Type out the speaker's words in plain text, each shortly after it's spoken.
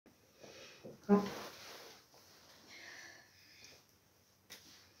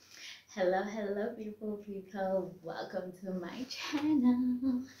Hello, beautiful people. Welcome to my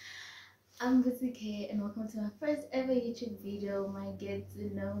channel. I'm Busi K, and welcome to my first ever YouTube video, my Get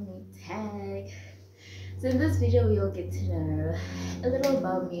to Know Me tag. So in this video, we will get to know a little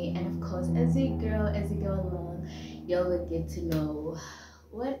about me, and of course, as we go along, y'all will get to know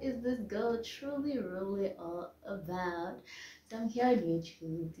what is this girl really all about. So I'm here on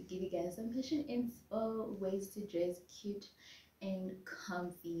YouTube to give you guys some fashion inspo, ways to dress cute and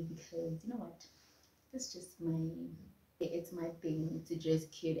comfy, because you know what, that's just it's my thing to dress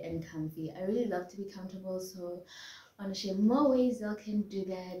cute and comfy. I really love to be comfortable, so I want to share more ways y'all can do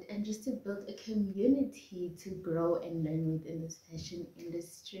that, and just to build a community to grow and learn within this fashion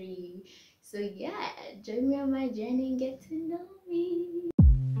industry. So yeah, join me on my journey and get to know me.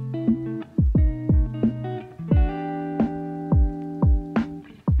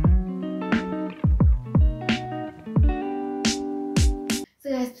 So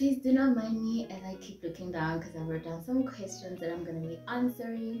guys, please do not mind me as I keep looking down, because I wrote down some questions that I'm going to be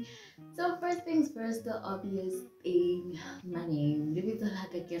answering. So first things first, the obvious thing, my name.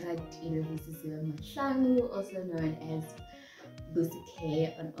 Also known as Busi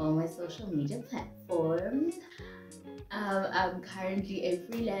K on all my social media platforms. I'm currently a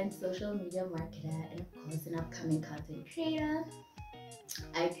freelance social media marketer and of course an upcoming content creator.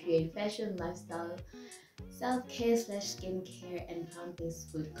 I create fashion, lifestyle, self-care / skincare and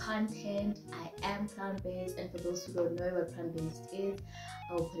plant-based food content. I am plant-based, and for those who don't know what plant-based is,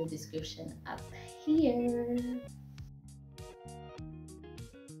 I will put a description up here.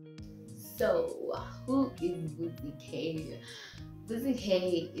 So who is Busi K? Busi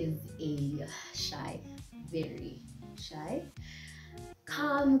K is a very shy,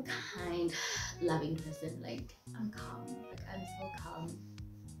 calm, kind, loving person. Like, I'm calm, like I'm so calm.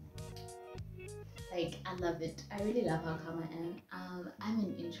 Like, I love it. I really love how calm I am. I'm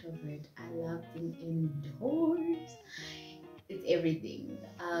an introvert. I love being indoors. It's everything.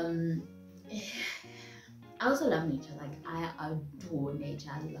 I also love nature. Like, I adore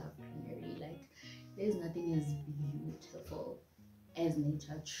nature. I love greenery. Like, there's nothing as beautiful as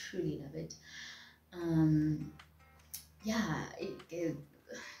nature. I truly love it. Yeah,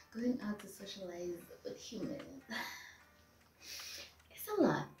 going out to socialize with humans, it's a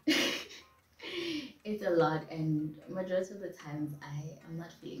lot. It's a lot, and majority of the times I am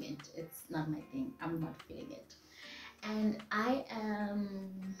not feeling it. It's not my thing. I'm not feeling it. And guys,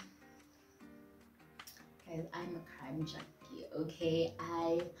 I'm a crime junkie, okay?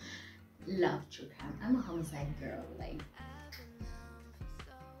 I love true crime. I'm a homicide girl. Like,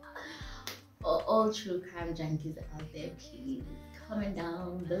 all true crime junkies out there, please comment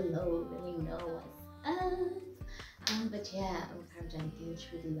down below, let me know what's up. But yeah, I'm a crime junkie.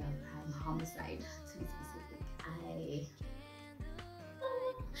 Truly love crime, homicide to be specific.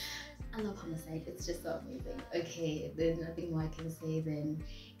 I love homicide. It's just so amazing. Okay, there's nothing more I can say than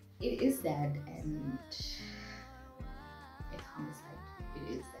it is that, and it's homicide. It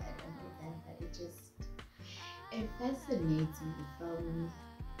is that and all that, but it fascinates me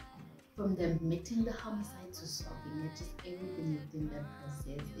from them admitting the homicide to solving it, just everything within that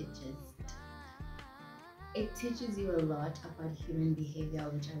process. It teaches you a lot about human behavior,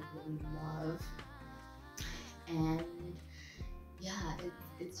 which I really love. And yeah,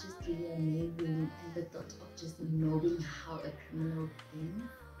 it's just really amazing. And the thought of just knowing how a criminal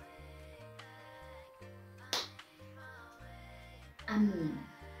thinks. I mean,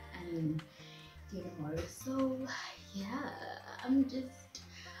 you know. So yeah, I'm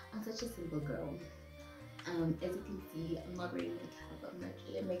such a simple girl. As you can see, I'm not wearing makeup. I'm not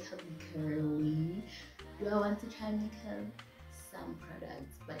really a makeup girly. Do I want to try makeup? Some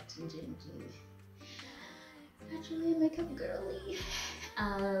products, but in general, not really a makeup girly.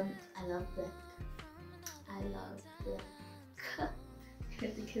 I love black. I love black.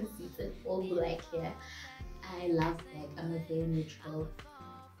 As you can see, it's an all black here. I love black. I'm a very neutral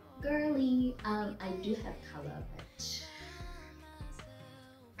girly. I do have color, but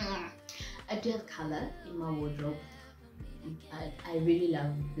I do have color in my wardrobe. But I really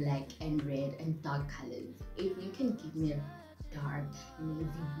love black and red and dark colors. If you can give me a dark navy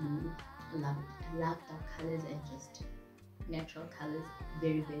blue, I love it. I love dark colors and just natural colors.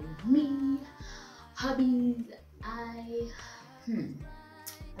 Very me. Hobbies, I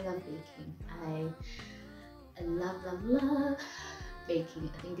love baking. I love baking.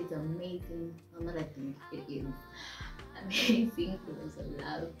 I think it's amazing. Well, not I think, it is amazing for those who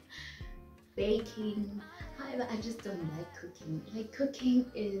love baking. However, I just don't like cooking. Like, cooking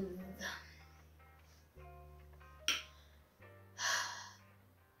is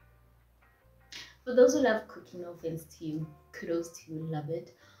For those who love cooking, no offense to you, kudos to you, love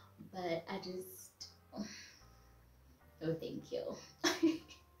it. But I just, no thank you.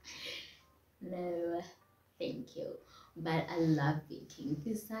 No thank you. But I love baking.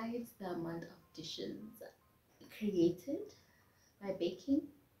 Besides the amount of dishes created by baking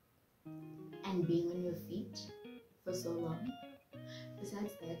and being on your feet for so long,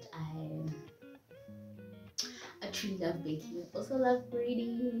 besides that, I truly love baking. Also love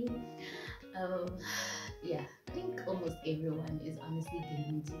reading. Um, yeah, I think almost everyone is honestly getting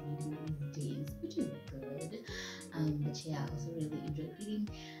into reading these days, which is good. But yeah, I also really enjoy reading.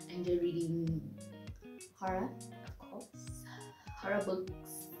 I enjoy reading horror, of course, horror books,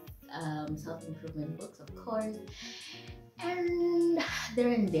 self-improvement books, of course, and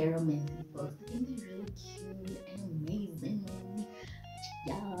there and there romantic books. I think they're really cute and amazing.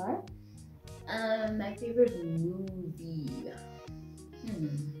 Yeah. My favorite movie.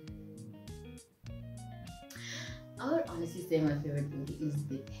 I would honestly say my favorite movie is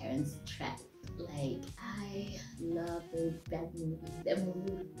The Parents Trap. Like, I love that movie. That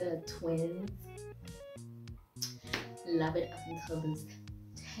movie with the twins. Love it up until this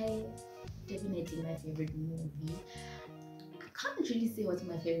day. Definitely my favorite movie. I can't really say what's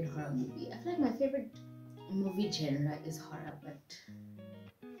my favorite horror movie. I feel like my favorite movie genre is horror, but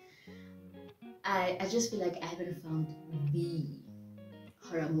I just feel like I haven't found the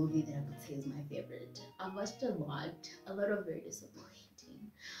horror movie that I could say is my favorite. I've watched a lot of very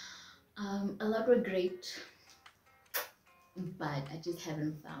disappointing. A lot were great, but I just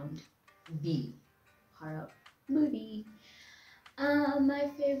haven't found the horror movie. My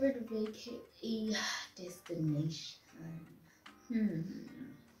favorite vacation destination.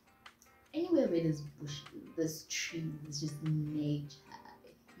 Anywhere where there's bushes, there's trees, just nature.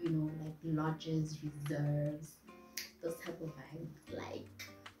 You know, like lodges, reserves, those type of vibes. Like,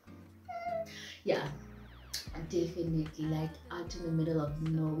 yeah, definitely like out in the middle of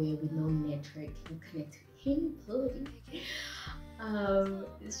nowhere with no network, can connect to anybody.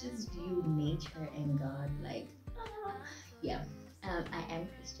 It's just you, nature, and God. Like, yeah. I am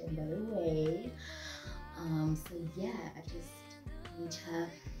Christian, by the way. So yeah, I just nature,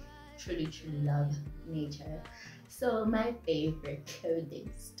 truly love nature. So my favorite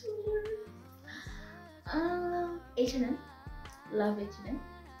clothing store, H&M. Love H&M.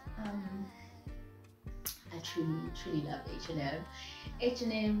 I truly love H&M.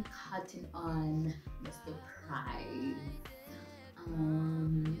 H&M, Cotton On, Mr. Price.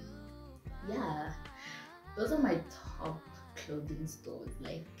 Yeah, those are my top clothing stores.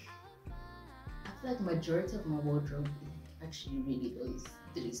 Like, I feel like majority of my wardrobe is actually really those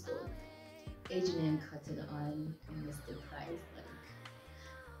three stores: H&M, Cotton On, and Mr. Price. Like,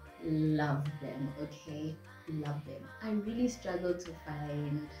 love them. Okay, love them. I really struggle to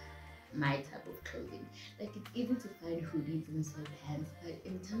find my type of clothing. Like, it's easy to find hoodies and sweatpants, but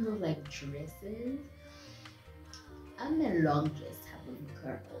in terms of like dresses, I'm a long dress type of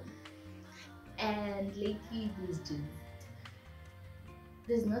girl. And lately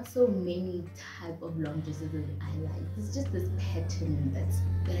there's not so many type of long dresses that I like. It's just this pattern that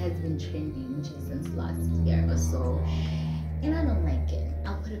has been trending just since last year or so, and I don't like it.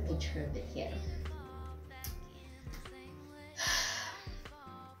 I'll put a picture of it here.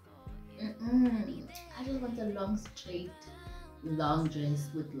 I just want a long straight long dress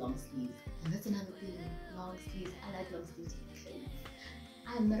with long sleeves. And that's another thing, long sleeves. I like long sleeves because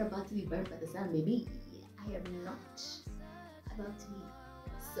I'm not about to be burnt by the sun, baby. I am not about to be.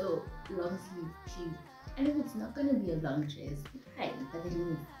 So long sleeve, please. And if it's not gonna be a long dress, fine, but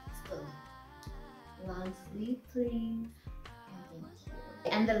then still long sleeve, please. And thank you.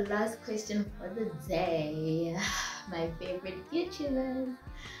 And the last question for the day, my favorite YouTubers.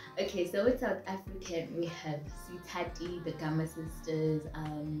 Okay, so with South African, we have Sitati, the Gamma sisters,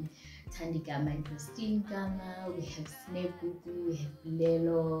 Tandi Gamma and Christine Gamma. We have Snegugu, we have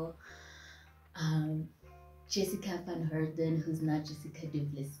Lelo, Jessica Van Herden, who's now Jessica Du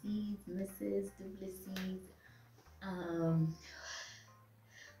Plessis, Mrs. Du Plessis.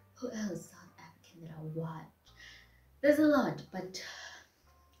 Who else South African that I watch? There's a lot, but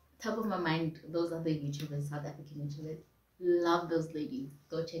top of my mind, those are the YouTubers, South African YouTubers. Love those ladies.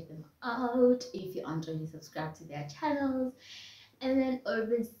 Go check them out if you aren't already subscribed to their channels. And then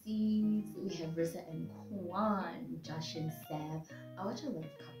overseas, we have Rissa and Kwan, Josh and Sab. I watch a lot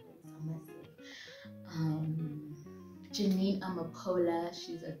of couples, I must say. Janine Amapola,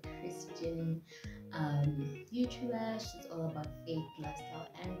 she's a Christian YouTuber. She's all about faith, lifestyle,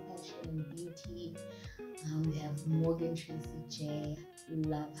 and fashion and beauty. We have Morgan Tracy J.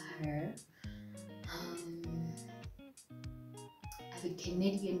 Love her. I a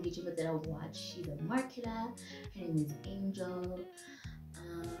Canadian YouTuber that I watch. She's a marketer. Her name is Angel.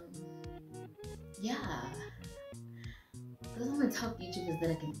 Yeah, those are my top YouTubers that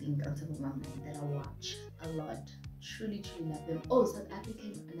I can think on top of my mind that I watch a lot. Truly, truly love them. Oh, South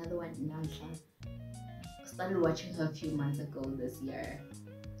African, another one, Nansha. I started watching her a few months ago this year.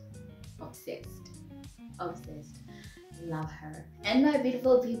 Obsessed. Obsessed. Love her. And my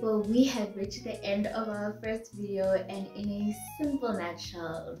beautiful people, we have reached the end of our first video, and in a simple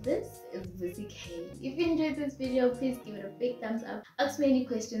nutshell, this is Busi K. If you enjoyed this video, please give it a big thumbs up. Ask me any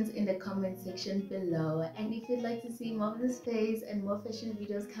questions in the comment section below, and if you'd like to see more of this face and more fashion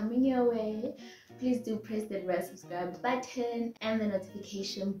videos coming your way, please do press the red subscribe button and the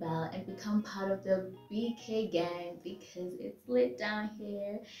notification bell and become part of the BK gang, because it's lit down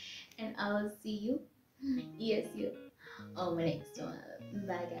here. And I'll see you, yes, you, on my next one.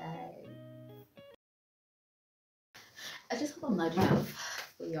 Bye guys. I just hope I'm loud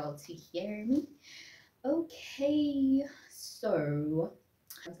enough for y'all to hear me. Okay, so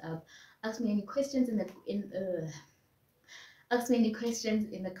what's up? Ask me any questions ask me any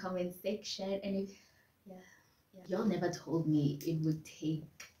questions in the comment section. And if y'all never told me it would take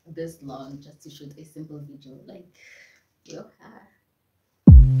this long just to shoot a simple video, like, yo.